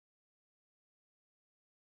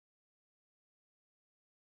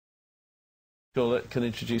Can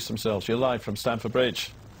introduce themselves. You're live from Stamford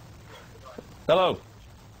Bridge. Hello.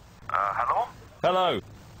 Hello? Hello.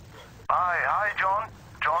 Hi, John.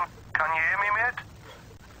 John, can you hear me, mate?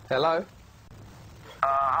 Hello?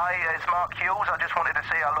 Hi, it's Mark Hughes. I just wanted to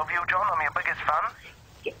say I love you, John. I'm your biggest fan.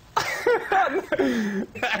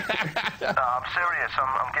 I'm serious.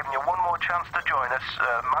 I'm giving you one more chance to join us.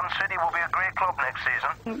 Man City will be a great club next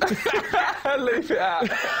season. Leave it out.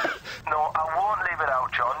 No, I won't leave it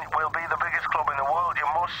out, John. We'll be the biggest club in the world. You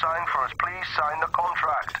must sign for us. Please sign the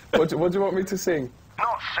contract. What do you want me to sing?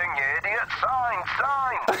 Not sing, you idiot. Sign,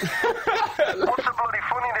 sign. What's so bloody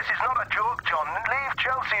funny? This is not a joke, John. Leave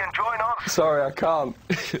Chelsea and join us. Sorry, I can't.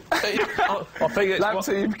 I think it's...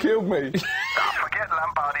 Lamptey, you've killed me. Forget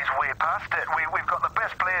Lampard, he's way past it. We've got the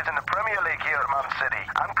best players in the Premier League here at Man City.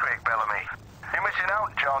 And Craig Bellamy. You're missing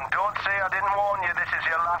out, John. Don't say I didn't warn you. This is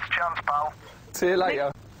your last chance, pal. See you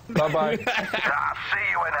later. Bye-bye. See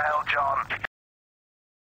you in hell, John.